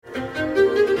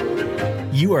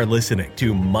You are listening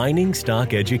to Mining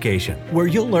Stock Education, where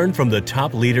you'll learn from the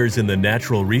top leaders in the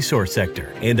natural resource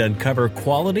sector and uncover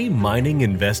quality mining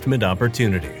investment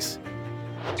opportunities.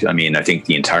 I mean, I think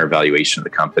the entire valuation of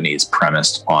the company is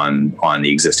premised on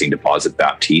the existing deposit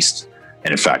Baptiste.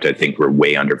 And in fact, I think we're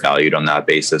way undervalued on that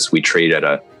basis. We trade at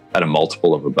a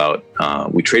multiple of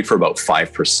we trade for about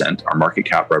 5%. Our market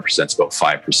cap represents about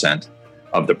 5%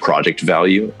 of the project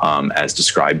value as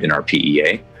described in our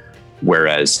PEA.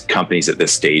 Whereas companies at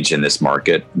this stage in this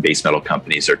market, base metal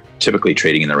companies, are typically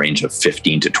trading in the range of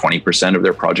 15 to 20% of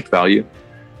their project value.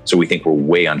 So we think we're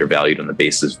way undervalued on the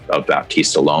basis of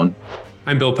Baptiste alone.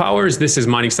 I'm Bill Powers. This is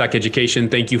Mining Stock Education.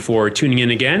 Thank you for tuning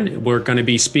in again. We're going to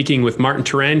be speaking with Martin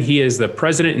Turenne. He is the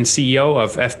president and CEO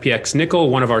of FPX Nickel,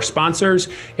 one of our sponsors.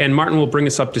 And Martin will bring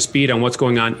us up to speed on what's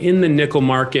going on in the nickel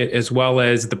market, as well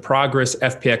as the progress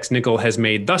FPX Nickel has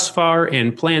made thus far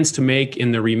and plans to make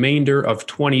in the remainder of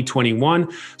 2021.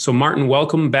 So Martin,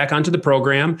 welcome back onto the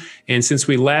program. And since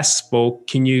we last spoke,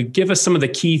 can you give us some of the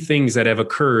key things that have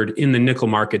occurred in the nickel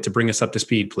market to bring us up to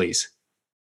speed, please?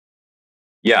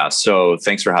 Yeah, so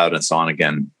thanks for having us on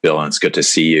again, Bill, and it's good to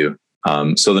see you.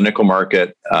 So the nickel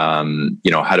market,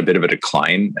 had a bit of a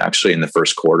decline actually in the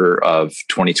first quarter of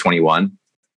 2021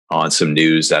 on some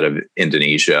news out of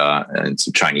Indonesia and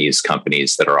some Chinese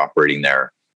companies that are operating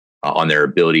there on their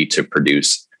ability to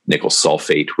produce nickel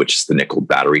sulfate, which is the nickel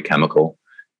battery chemical,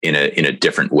 in a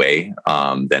different way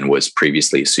than was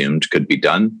previously assumed could be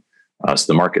done. So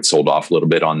the market sold off a little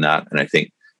bit on that, and I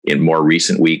think in more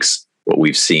recent weeks, what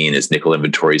we've seen is nickel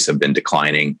inventories have been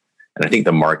declining. And I think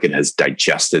the market has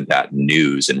digested that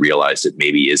news and realized it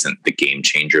maybe isn't the game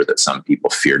changer that some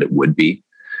people feared it would be.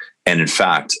 And in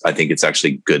fact, I think it's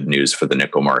actually good news for the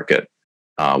nickel market.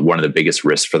 One of the biggest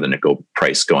risks for the nickel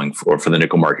price for the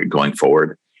nickel market going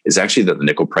forward is actually that the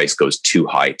nickel price goes too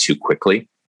high too quickly.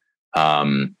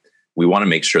 We want to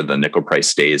make sure the nickel price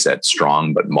stays at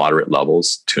strong but moderate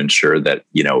levels to ensure that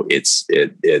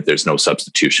there's no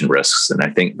substitution risks. And I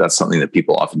think that's something that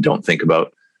people often don't think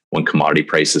about when commodity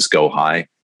prices go high.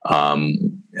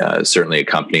 Certainly, a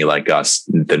company like us,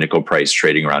 the nickel price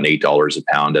trading around $8 a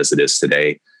pound as it is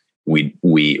today, we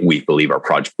believe our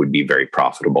project would be very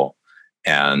profitable.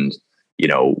 And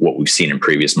what we've seen in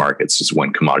previous markets is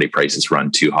when commodity prices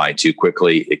run too high too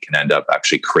quickly, it can end up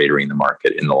actually cratering the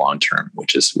market in the long term,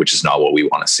 which is not what we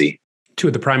want to see. Two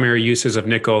of the primary uses of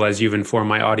nickel, as you've informed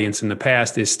my audience in the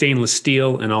past, is stainless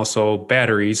steel and also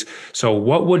batteries. So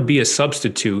what would be a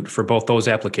substitute for both those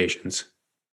applications?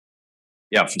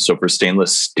 Yeah, so for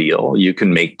stainless steel, you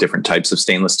can make different types of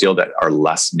stainless steel that are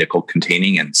less nickel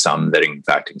containing and some that in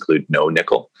fact include no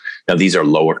nickel. Now, these are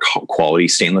lower quality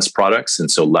stainless products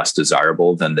and so less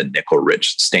desirable than the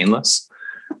nickel-rich stainless.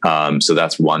 So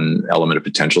that's one element of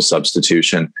potential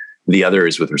substitution. The other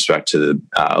is with respect to the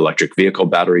electric vehicle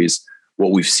batteries.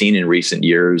 What we've seen in recent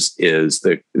years is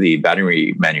the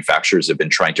battery manufacturers have been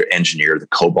trying to engineer the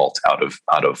cobalt out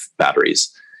of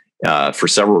batteries. For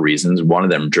several reasons. One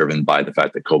of them driven by the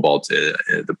fact that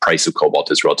the price of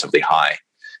cobalt is relatively high.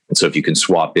 And so if you can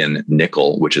swap in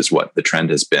nickel, which is what the trend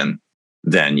has been,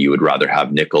 then you would rather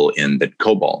have nickel in than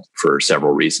cobalt for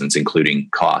several reasons, including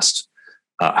cost.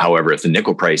 However, if the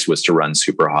nickel price was to run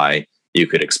super high, you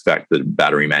could expect that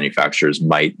battery manufacturers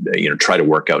might try to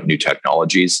work out new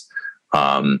technologies,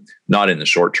 not in the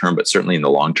short term, but certainly in the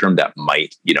long term, that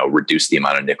might reduce the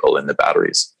amount of nickel in the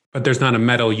batteries. But there's not a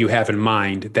metal you have in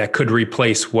mind that could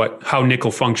replace how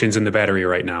nickel functions in the battery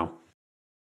right now?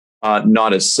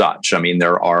 Not as such. I mean,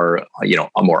 there are,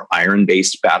 more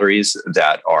iron-based batteries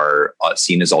that are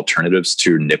seen as alternatives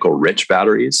to nickel-rich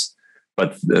batteries.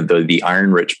 But the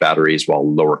iron-rich batteries, while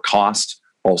lower cost,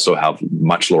 also have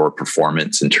much lower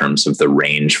performance in terms of the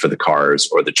range for the cars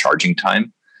or the charging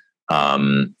time.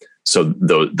 So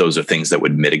those are things that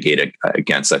would mitigate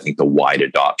against, I think, the wide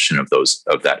adoption of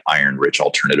that iron-rich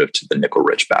alternative to the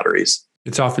nickel-rich batteries.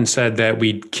 It's often said that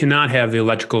we cannot have the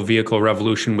electrical vehicle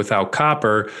revolution without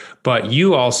copper, but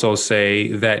you also say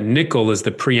that nickel is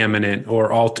the preeminent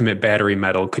or ultimate battery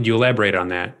metal. Could you elaborate on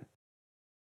that?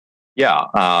 Yeah,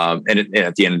 and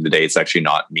at the end of the day, it's actually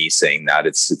not me saying that.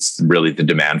 It's really the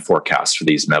demand forecast for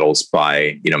these metals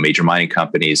by major mining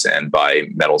companies and by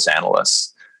metals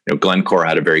analysts. Glencore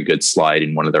had a very good slide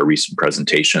in one of their recent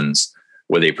presentations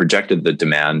where they projected the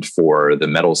demand for the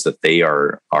metals that they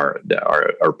are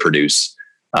produce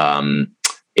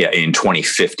in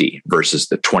 2050 versus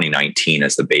the 2019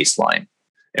 as the baseline.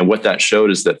 And what that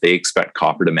showed is that they expect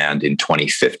copper demand in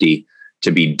 2050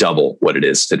 to be double what it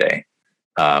is today.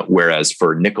 Whereas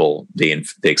for nickel, they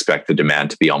expect the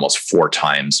demand to be almost 4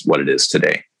 times what it is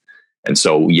today. And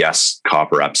so, yes,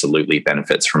 copper absolutely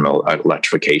benefits from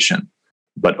electrification.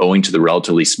 But owing to the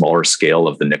relatively smaller scale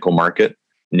of the nickel market,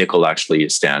 nickel actually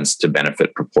stands to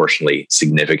benefit proportionally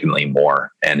significantly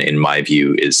more. And in my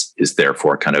view, is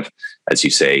therefore kind of, as you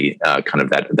say, kind of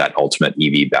that ultimate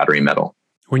EV battery metal.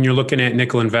 When you're looking at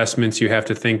nickel investments, you have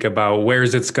to think about where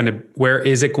is it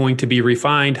going to be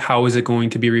refined? How is it going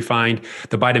to be refined?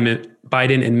 The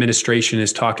Biden administration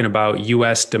is talking about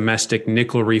U.S. domestic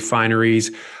nickel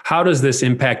refineries. How does this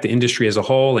impact the industry as a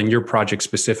whole and your project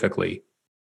specifically?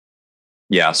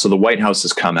 Yeah, so the White House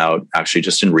has come out actually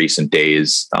just in recent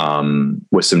days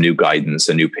with some new guidance,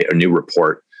 a new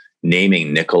report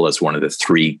naming nickel as one of the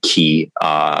three key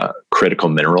critical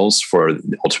minerals for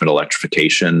the ultimate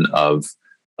electrification of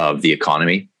the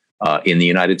economy in the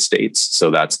United States.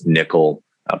 So that's nickel,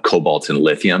 cobalt, and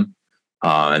lithium.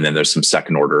 And then there's some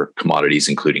second order commodities,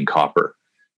 including copper.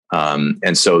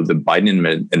 And so the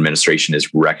Biden administration is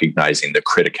recognizing the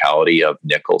criticality of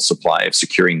nickel supply, of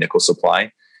securing nickel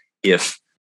supply, if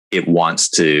it wants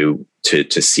to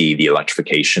see the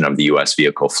electrification of the U.S.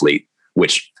 vehicle fleet,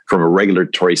 which from a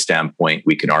regulatory standpoint,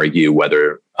 we can argue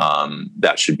whether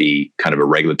that should be kind of a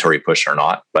regulatory push or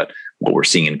not. But what we're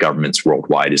seeing in governments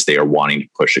worldwide is they are wanting to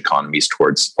push economies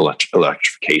towards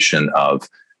electrification of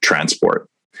transport.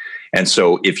 And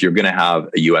so if you're going to have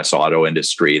a U.S. auto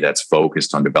industry that's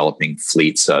focused on developing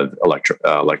fleets of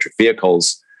electric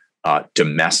vehicles,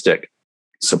 domestic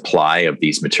supply of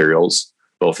these materials,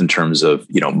 both in terms of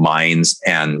mines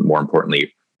and, more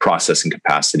importantly, processing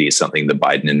capacity, is something the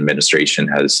Biden administration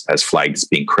has flagged as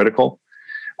being critical.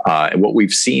 And what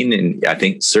we've seen, I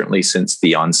think certainly since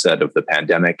the onset of the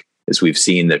pandemic, is we've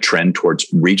seen the trend towards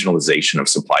regionalization of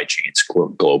supply chains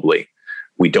globally.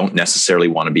 We don't necessarily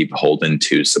want to be beholden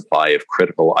to supply of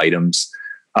critical items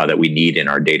that we need in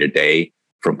our day-to-day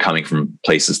coming from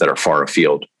places that are far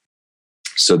afield.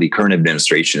 So the current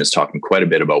administration is talking quite a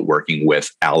bit about working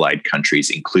with allied countries,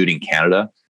 including Canada,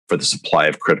 for the supply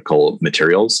of critical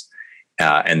materials.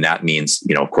 And that means,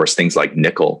 of course, things like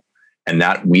nickel. And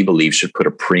that, we believe, should put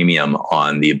a premium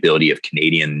on the ability of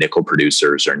Canadian nickel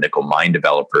producers or nickel mine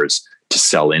developers to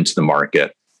sell into the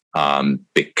market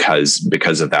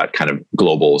because of that kind of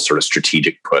global sort of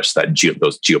strategic push,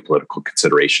 those geopolitical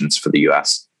considerations for the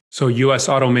U.S. So U.S.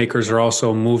 automakers are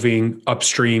also moving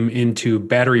upstream into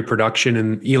battery production,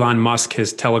 and Elon Musk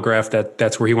has telegraphed that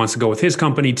that's where he wants to go with his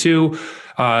company too.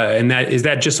 And is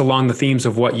that just along the themes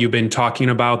of what you've been talking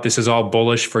about? This is all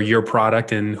bullish for your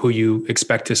product and who you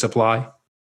expect to supply?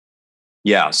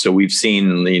 Yeah, so we've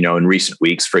seen, in recent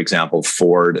weeks, for example,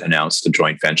 Ford announced a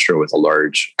joint venture with a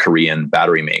large Korean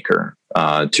battery maker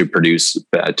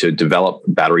to develop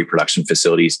battery production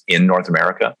facilities in North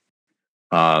America.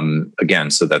 Again,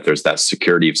 so that there's that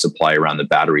security of supply around the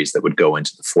batteries that would go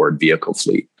into the Ford vehicle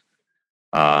fleet.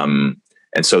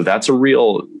 And so that's a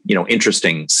real,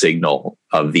 interesting signal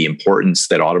of the importance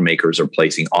that automakers are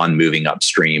placing on moving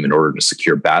upstream in order to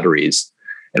secure batteries.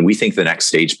 And we think the next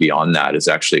stage beyond that is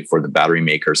actually for the battery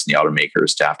makers and the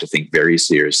automakers to have to think very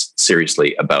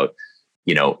seriously about,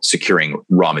 securing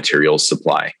raw materials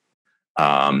supply.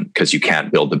 Because you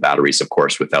can't build the batteries, of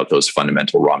course, without those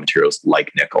fundamental raw materials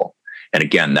like nickel. And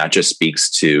again, that just speaks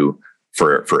to,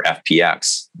 for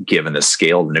FPX, given the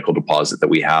scale of the nickel deposit that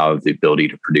we have, the ability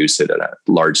to produce it at a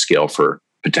large scale for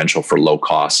potential for low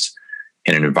cost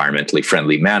in an environmentally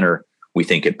friendly manner, we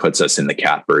think it puts us in the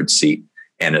catbird seat.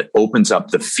 And it opens up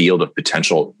the field of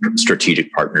potential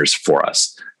strategic partners for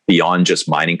us beyond just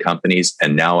mining companies,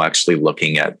 and now actually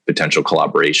looking at potential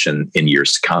collaboration in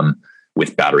years to come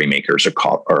with battery makers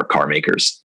or car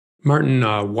makers. Martin,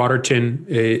 Waterton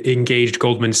engaged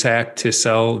Goldman Sachs to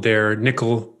sell their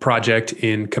nickel project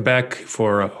in Quebec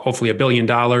for hopefully $1 billion.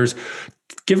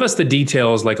 Give us the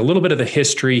details, like a little bit of the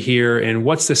history here, and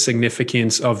what's the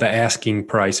significance of the asking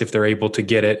price if they're able to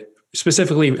get it?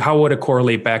 Specifically, how would it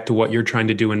correlate back to what you're trying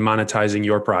to do in monetizing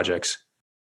your projects?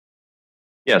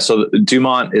 Yeah, so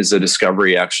Dumont is a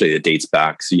discovery actually that dates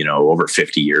back, over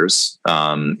 50 years,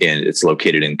 and it's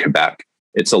located in Quebec.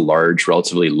 It's a large,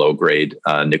 relatively low-grade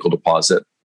nickel deposit.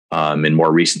 In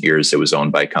more recent years, it was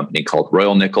owned by a company called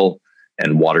Royal Nickel,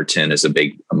 and Waterton is a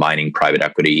big mining private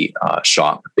equity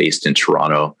shop based in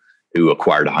Toronto who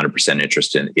acquired 100%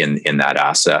 interest in that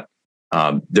asset.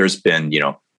 There's been,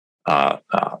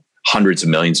 hundreds of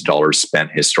millions of dollars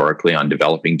spent historically on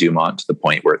developing Dumont to the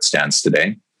point where it stands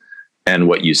today. And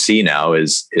what you see now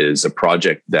is a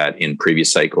project that in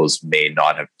previous cycles may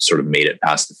not have sort of made it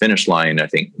past the finish line. I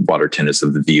think Waterton is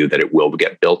of the view that it will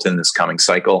get built in this coming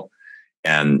cycle.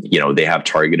 And, they have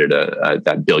targeted that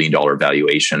 $1 billion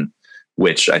valuation,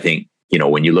 which I think,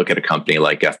 when you look at a company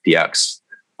like FPX,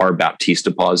 our Baptiste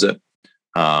deposit,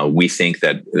 We think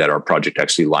that our project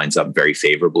actually lines up very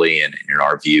favorably, and in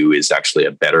our view, is actually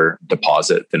a better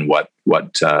deposit than what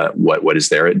is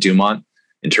there at Dumont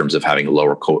in terms of having a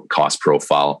lower cost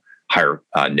profile, higher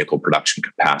nickel production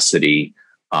capacity,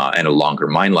 and a longer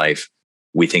mine life.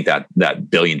 We think that $1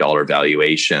 billion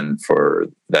valuation for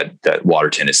that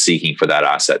Waterton is seeking for that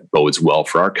asset bodes well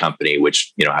for our company,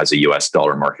 which has a US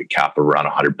dollar market cap of around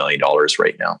 $100 million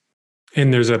right now.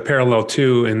 And there's a parallel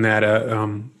too in that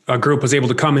a group was able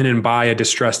to come in and buy a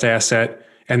distressed asset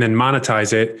and then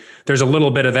monetize it. There's a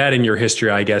little bit of that in your history,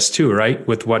 I guess, too, right?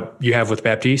 With what you have with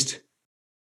Baptiste?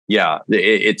 Yeah,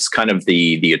 it's kind of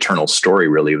the eternal story,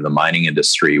 really, of the mining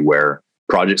industry, where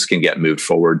projects can get moved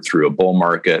forward through a bull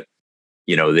market.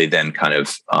 They then kind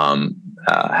of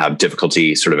have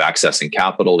difficulty sort of accessing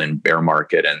capital in bear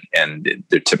market, and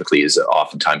there typically is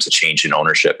oftentimes a change in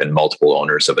ownership and multiple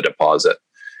owners of a deposit.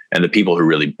 And the people who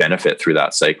really benefit through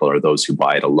that cycle are those who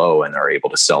buy at a low and are able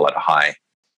to sell at a high.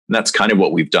 And that's kind of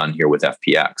what we've done here with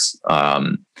FPX.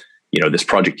 This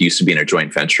project used to be in a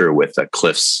joint venture with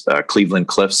Cleveland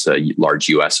Cliffs, a large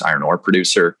US iron ore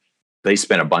producer. They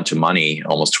spent a bunch of money,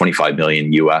 almost $25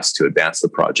 million US, to advance the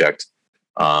project.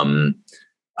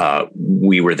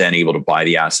 We were then able to buy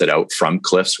the asset out from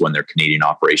Cliffs when their Canadian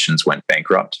operations went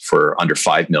bankrupt for under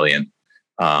 $5 million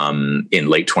in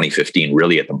late 2015,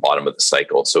 really at the bottom of the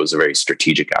cycle. So it was a very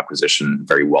strategic acquisition,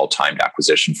 very well-timed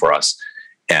acquisition for us.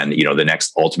 And, the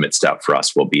next ultimate step for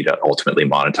us will be to ultimately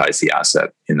monetize the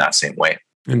asset in that same way.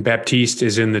 And Baptiste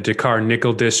is in the Dakar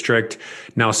Nickel District.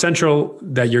 Now, central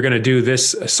that you're going to do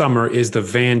this summer is the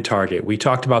Van target. We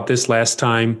talked about this last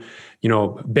time.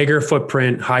 Bigger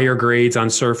footprint, higher grades on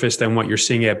surface than what you're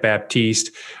seeing at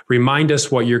Baptiste. Remind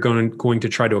us what you're going to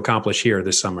try to accomplish here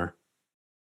this summer.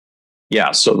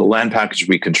 Yeah, so the land package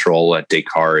we control at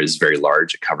Dakar is very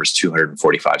large. It covers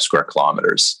 245 square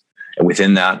kilometers. And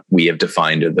within that, we have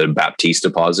defined the Baptiste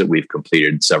deposit. We've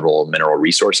completed several mineral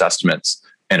resource estimates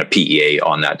and a PEA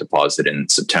on that deposit in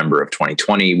September of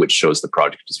 2020, which shows the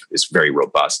project is very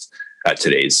robust at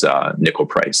today's nickel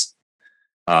price.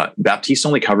 Baptiste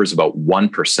only covers about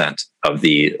 1% of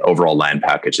the overall land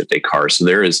package at Dakar. So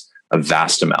there is a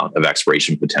vast amount of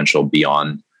exploration potential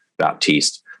beyond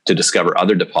Baptiste to discover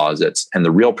other deposits. And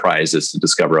the real prize is to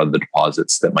discover other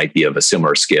deposits that might be of a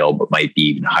similar scale, but might be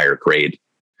even higher grade.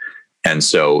 And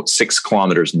so 6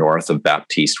 kilometers north of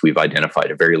Baptiste, we've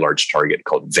identified a very large target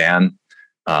called Van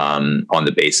on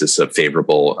the basis of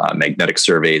favorable magnetic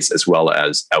surveys, as well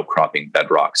as outcropping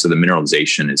bedrock. So the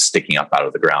mineralization is sticking up out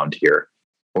of the ground here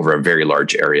over a very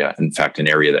large area. In fact, an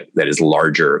area that is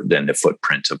larger than the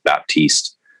footprint of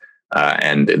Baptiste.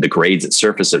 And the grades at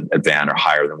surface at Van are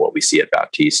higher than what we see at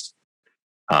Baptiste.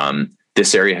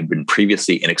 This area had been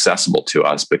previously inaccessible to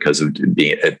us because of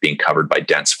it being covered by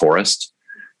dense forest.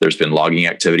 There's been logging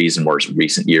activities in more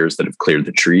recent years that have cleared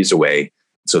the trees away.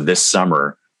 So this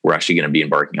summer, we're actually going to be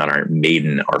embarking on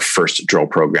our first drill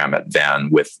program at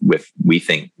Van with we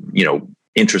think,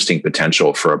 interesting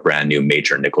potential for a brand new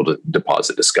major nickel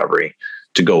deposit discovery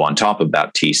to go on top of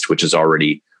Baptiste, which is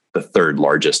already the third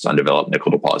largest undeveloped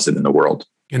nickel deposit in the world.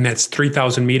 And that's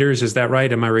 3,000 meters. Is that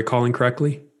right? Am I recalling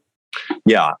correctly?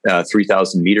 Yeah,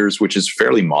 3,000 meters, which is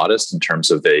fairly modest in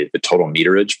terms of the total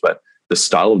meterage, but the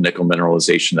style of nickel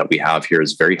mineralization that we have here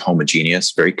is very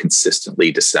homogeneous, very consistently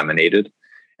disseminated.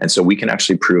 And so we can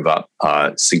actually prove up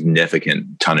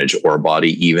significant tonnage ore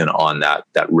body, even on that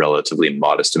relatively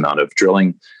modest amount of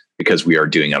drilling, because we are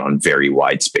doing it on very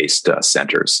wide-spaced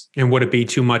centers. And would it be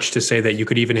too much to say that you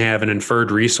could even have an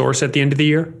inferred resource at the end of the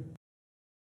year?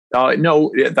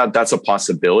 No, that's a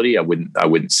possibility. I wouldn't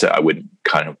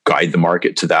kind of guide the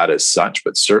market to that as such,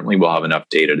 but certainly we'll have enough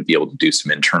data to be able to do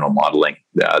some internal modeling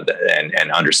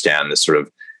and understand the sort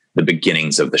of the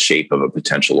beginnings of the shape of a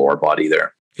potential ore body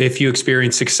there. If you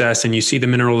experience success and you see the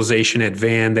mineralization at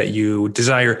Van that you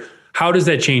desire, how does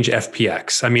that change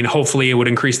FPX? I mean, hopefully it would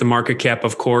increase the market cap,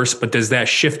 of course, but does that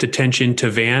shift attention to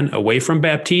Van away from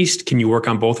Baptiste? Can you work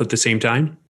on both at the same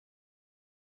time?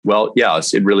 Well, yeah,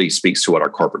 it really speaks to what our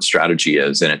corporate strategy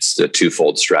is, and it's a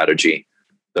twofold strategy.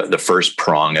 The first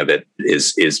prong of it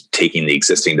is taking the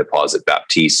existing deposit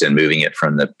Baptiste and moving it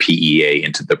from the PEA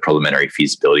into the preliminary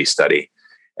feasibility study.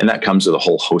 And that comes with a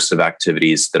whole host of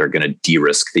activities that are going to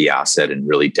de-risk the asset and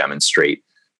really demonstrate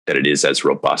that it is as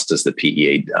robust as the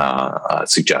PEA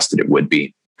suggested it would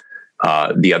be.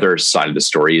 The other side of the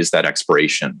story is that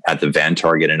exploration at the Van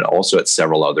target and also at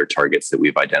several other targets that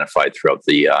we've identified throughout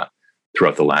the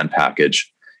land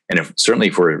package. And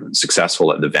if we're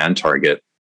successful at the Van target,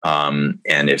 and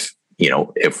if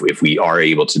we are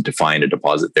able to define a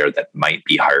deposit there that might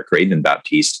be higher grade than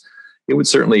Baptiste, it would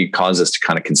certainly cause us to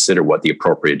kind of consider what the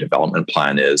appropriate development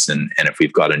plan is. And if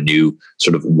we've got a new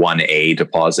sort of 1A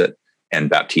deposit and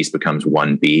Baptiste becomes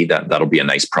 1B, that'll be a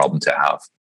nice problem to have.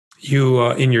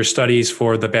 You, in your studies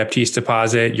for the Baptiste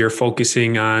deposit, you're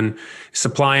focusing on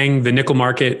supplying the nickel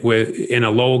market in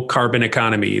a low carbon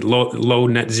economy, low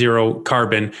net zero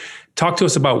carbon. Talk to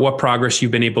us about what progress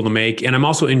you've been able to make. And I'm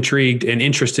also intrigued and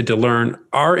interested to learn,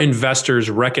 are investors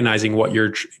recognizing what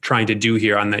you're trying to do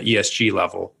here on the ESG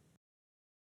level?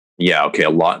 Yeah, okay,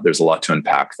 there's a lot to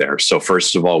unpack there. So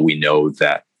first of all, we know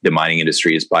that the mining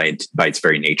industry is by its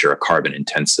very nature a carbon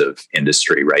intensive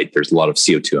industry, right? There's a lot of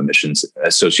CO2 emissions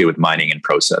associated with mining and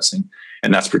processing.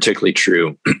 And that's particularly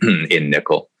true in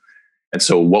nickel. And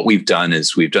so what we've done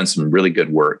is we've done some really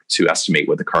good work to estimate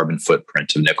what the carbon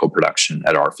footprint of nickel production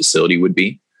at our facility would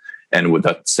be. And what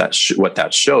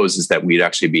that shows is that we'd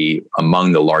actually be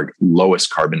among the lowest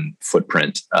carbon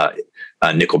footprint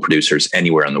nickel producers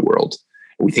anywhere in the world.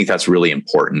 We think that's really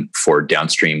important for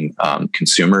downstream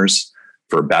consumers,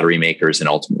 for battery makers, and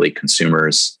ultimately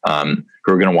consumers who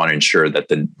are going to want to ensure that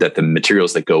the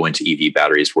materials that go into EV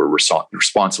batteries were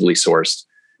responsibly sourced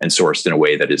and sourced in a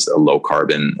way that is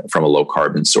from a low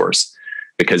carbon source.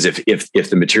 Because if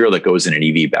the material that goes in an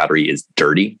EV battery is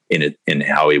dirty in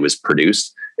how it was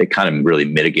produced, it kind of really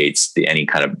mitigates any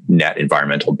kind of net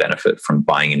environmental benefit from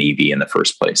buying an EV in the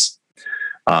first place.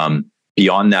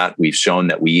 Beyond that, we've shown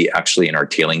that we actually in our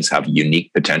tailings have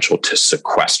unique potential to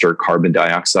sequester carbon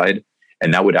dioxide,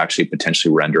 and that would actually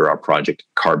potentially render our project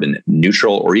carbon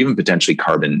neutral or even potentially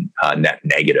carbon net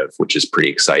negative, which is pretty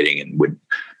exciting and would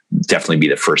definitely be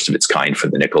the first of its kind for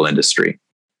the nickel industry.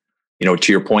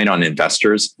 To your point on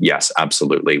investors, yes,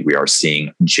 absolutely. We are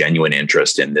seeing genuine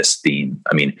interest in this theme.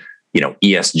 I mean,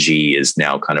 ESG is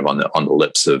now kind of on the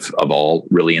lips of all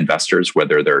really investors,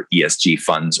 whether they're ESG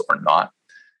funds or not.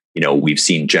 We've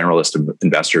seen generalist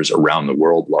investors around the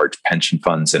world, large pension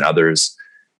funds and others,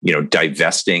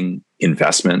 divesting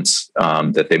investments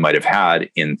that they might have had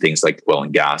in things like oil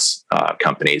and gas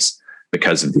companies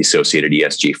because of the associated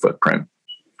ESG footprint.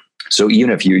 So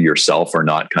even if you yourself are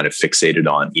not kind of fixated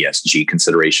on ESG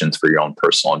considerations for your own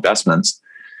personal investments,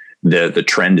 the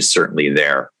trend is certainly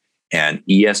there. And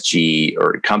ESG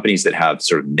or companies that have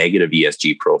sort of negative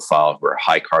ESG profile who are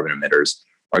high carbon emitters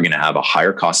are going to have a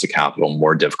higher cost of capital,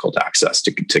 more difficult access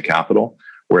to capital,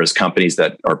 whereas companies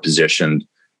that are positioned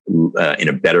in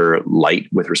a better light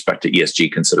with respect to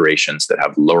ESG considerations that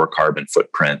have lower carbon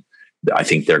footprint, I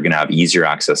think they're going to have easier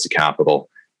access to capital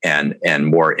and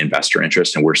more investor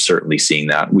interest. And we're certainly seeing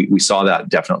that. We saw that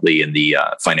definitely in the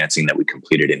financing that we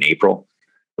completed in April,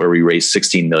 where we raised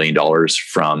 $16 million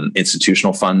from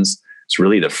institutional funds. It's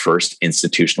really the first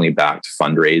institutionally backed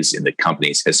fundraise in the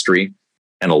company's history.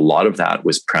 And a lot of that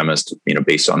was premised,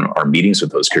 based on our meetings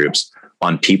with those groups,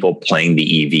 on people playing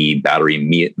the EV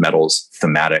battery metals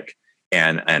thematic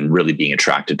and really being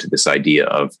attracted to this idea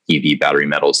of EV battery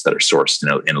metals that are sourced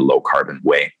in a low carbon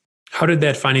way. How did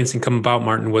that financing come about,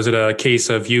 Martin? Was it a case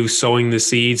of you sowing the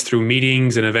seeds through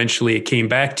meetings and eventually it came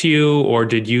back to you, or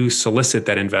did you solicit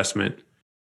that investment?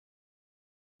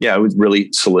 Yeah, it was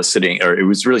really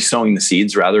sowing the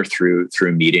seeds rather through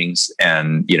meetings.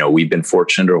 And, we've been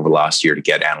fortunate over the last year to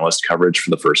get analyst coverage for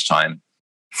the first time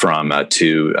from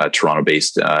two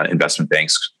Toronto-based investment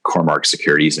banks, Cormark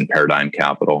Securities and Paradigm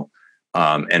Capital.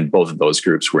 And both of those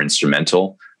groups were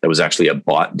instrumental. That was actually a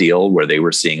bought deal where they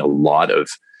were seeing a lot of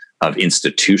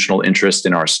institutional interest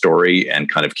in our story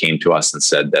and kind of came to us and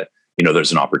said that,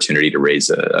 there's an opportunity to raise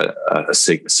a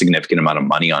significant amount of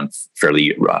money on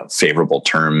fairly favorable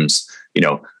terms,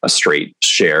 a straight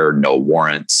share, no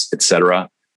warrants, et cetera.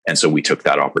 And so we took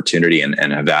that opportunity and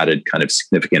have added kind of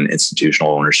significant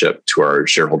institutional ownership to our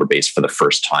shareholder base for the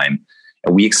first time.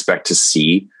 And we expect to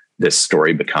see this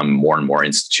story become more and more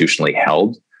institutionally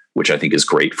held, which I think is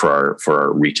great for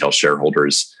our retail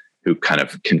shareholders who kind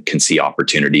of can see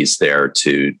opportunities there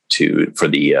for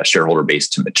the shareholder base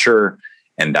to mature.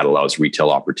 And that allows retail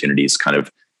opportunities kind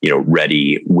of,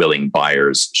 ready, willing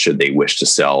buyers should they wish to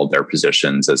sell their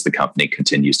positions as the company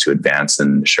continues to advance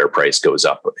and the share price goes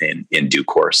up in due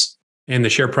course. And the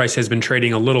share price has been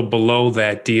trading a little below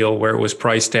that deal where it was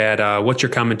priced at. What's your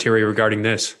commentary regarding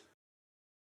this?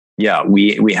 Yeah,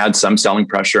 we had some selling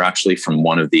pressure actually from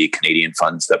one of the Canadian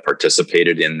funds that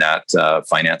participated in that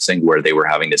financing, where they were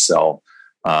having to sell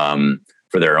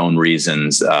for their own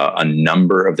reasons, a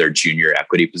number of their junior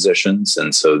equity positions.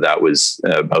 And so that was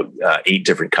about 8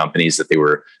 different companies that they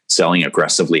were selling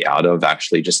aggressively out of,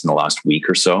 actually, just in the last week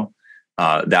or so.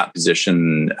 That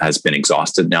position has been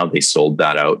exhausted now. They sold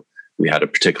that out. We had a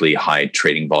particularly high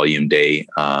trading volume day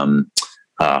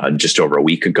just over a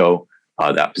week ago.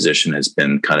 That position has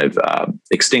been kind of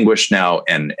extinguished now,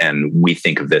 and we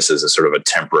think of this as a sort of a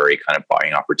temporary kind of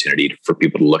buying opportunity for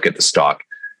people to look at the stock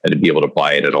and to be able to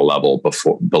buy it at a level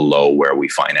below where we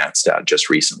financed at just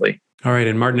recently. All right.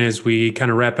 And Martin, as we kind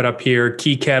of wrap it up here,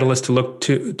 key catalyst to look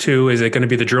to, is it going to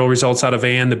be the drill results out of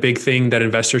Van, the big thing that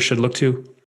investors should look to?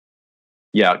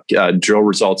 Yeah, drill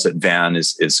results at Van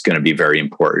is going to be very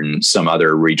important. Some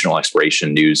other regional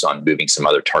exploration news on moving some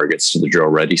other targets to the drill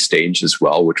ready stage as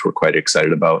well, which we're quite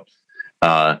excited about.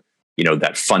 That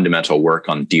fundamental work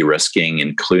on de-risking,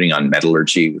 including on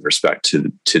metallurgy with respect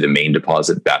to the main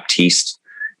deposit, Baptiste,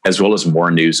 as well as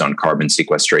more news on carbon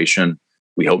sequestration.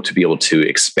 We hope to be able to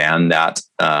expand that,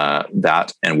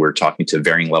 and we're talking to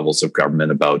varying levels of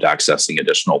government about accessing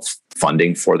additional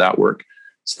funding for that work.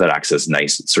 So that acts as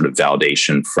nice sort of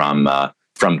validation from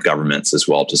governments as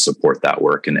well to support that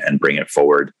work and bring it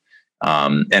forward.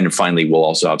 And finally, we'll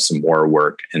also have some more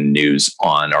work and news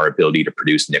on our ability to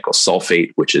produce nickel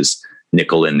sulfate, which is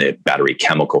nickel in the battery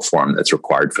chemical form that's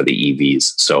required for the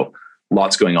EVs. So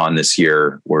lots going on this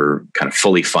year. We're kind of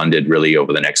fully funded really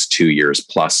over the next 2 years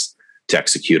plus to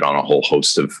execute on a whole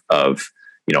host of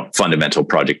fundamental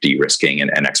project de-risking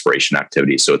and exploration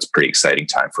activities. So it's a pretty exciting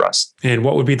time for us. And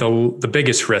what would be the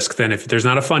biggest risk then? If there's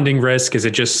not a funding risk, is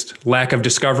it just lack of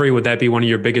discovery? Would that be one of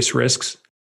your biggest risks?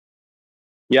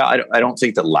 Yeah, I don't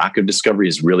think that lack of discovery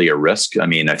is really a risk. I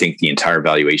mean, I think the entire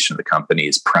valuation of the company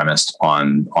is premised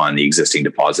on the existing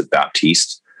deposit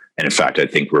Baptiste. And in fact, I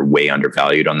think we're way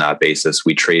undervalued on that basis.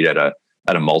 We trade at a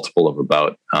multiple of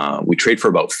we trade for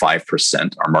about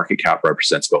 5%. Our market cap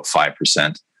represents about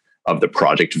 5% of the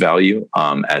project value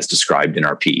as described in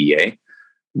our PEA.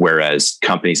 Whereas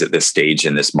companies at this stage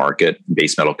in this market,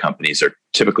 base metal companies, are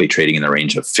typically trading in the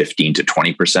range of 15 to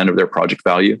 20% of their project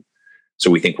value. So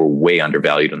we think we're way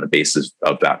undervalued on the basis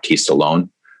of Baptiste alone.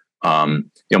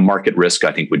 Market risk,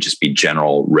 I think, would just be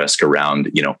general risk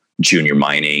around, junior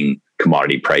mining,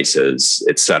 commodity prices,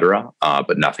 et cetera,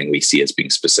 but nothing we see as being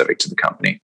specific to the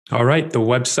company. All right. The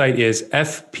website is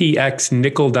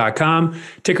fpxnickel.com.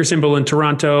 Ticker symbol in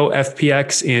Toronto,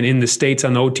 FPX, and in the States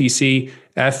on the OTC,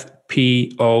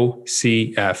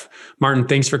 FPOCF. Martin,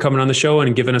 thanks for coming on the show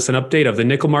and giving us an update of the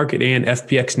nickel market and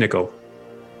FPX Nickel.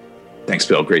 Thanks,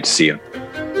 Bill. Great to see you.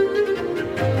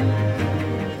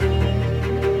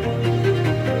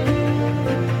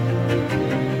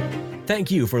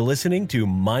 Thank you for listening to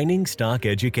Mining Stock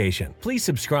Education. Please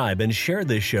subscribe and share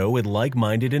this show with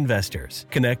like-minded investors.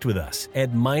 Connect with us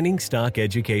at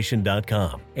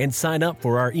miningstockeducation.com and sign up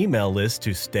for our email list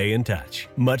to stay in touch.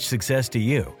 Much success to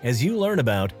you as you learn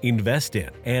about, invest in,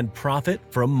 and profit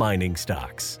from mining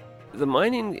stocks. The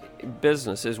mining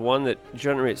business is one that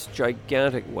generates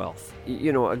gigantic wealth.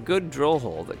 A good drill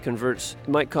hole that converts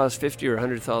might cost $50,000 or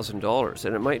 $100,000,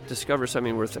 and it might discover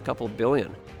something worth a couple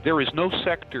billion. There is no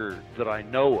sector that I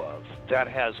know of that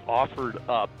has offered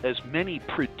up as many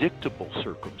predictable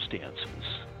circumstances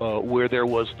where there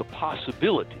was the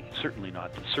possibility, certainly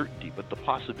not the certainty, but the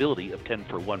possibility of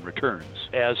 10-for-1 returns,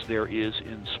 as there is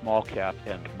in small cap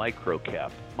and micro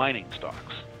cap mining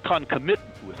stocks. Concomitant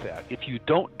with that, if you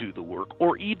don't do the work,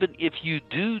 or even if you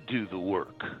do the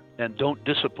work and don't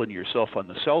discipline yourself on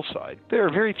the sell side, there are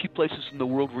very few places in the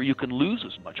world where you can lose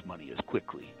as much money as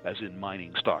quickly as in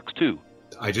mining stocks too.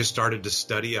 I just started to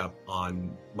study up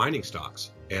on mining stocks,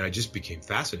 and I just became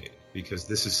fascinated because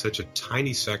this is such a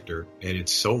tiny sector and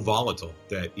it's so volatile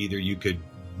that either you could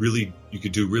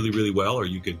do really, really well, or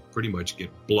you could pretty much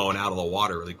get blown out of the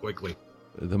water really quickly.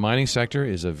 The mining sector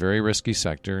is a very risky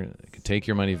sector. It can take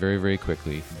your money very, very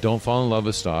quickly. Don't fall in love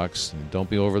with stocks. Don't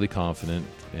be overly confident,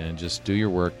 and just do your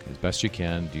work as best you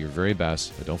can. Do your very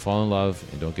best, but don't fall in love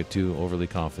and don't get too overly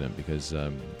confident, because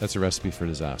that's a recipe for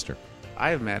disaster.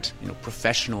 I have met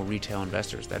professional retail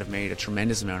investors that have made a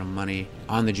tremendous amount of money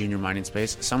on the junior mining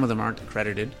space. Some of them aren't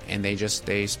accredited, and they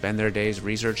spend their days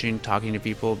researching, talking to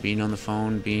people, being on the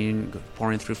phone,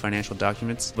 pouring through financial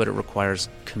documents, but it requires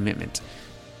commitment.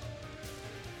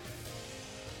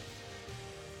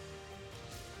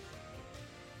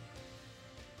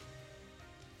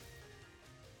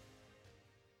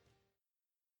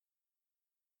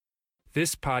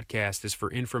 This podcast is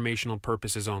for informational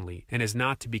purposes only and is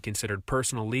not to be considered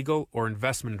personal legal or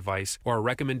investment advice or a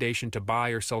recommendation to buy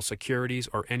or sell securities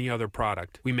or any other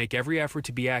product. We make every effort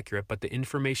to be accurate, but the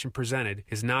information presented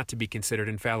is not to be considered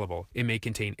infallible. It may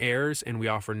contain errors, and we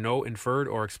offer no inferred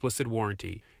or explicit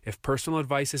warranty. If personal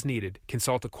advice is needed,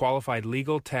 consult a qualified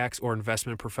legal, tax, or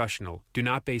investment professional. Do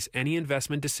not base any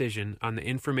investment decision on the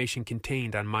information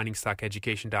contained on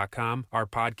miningstockeducation.com, our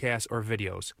podcasts, or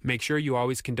videos. Make sure you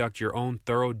always conduct your own own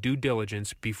thorough due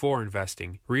diligence before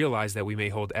investing, realize that we may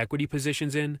hold equity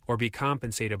positions in or be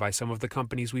compensated by some of the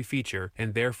companies we feature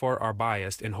and therefore are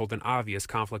biased and hold an obvious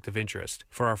conflict of interest.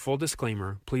 For our full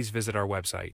disclaimer, please visit our website.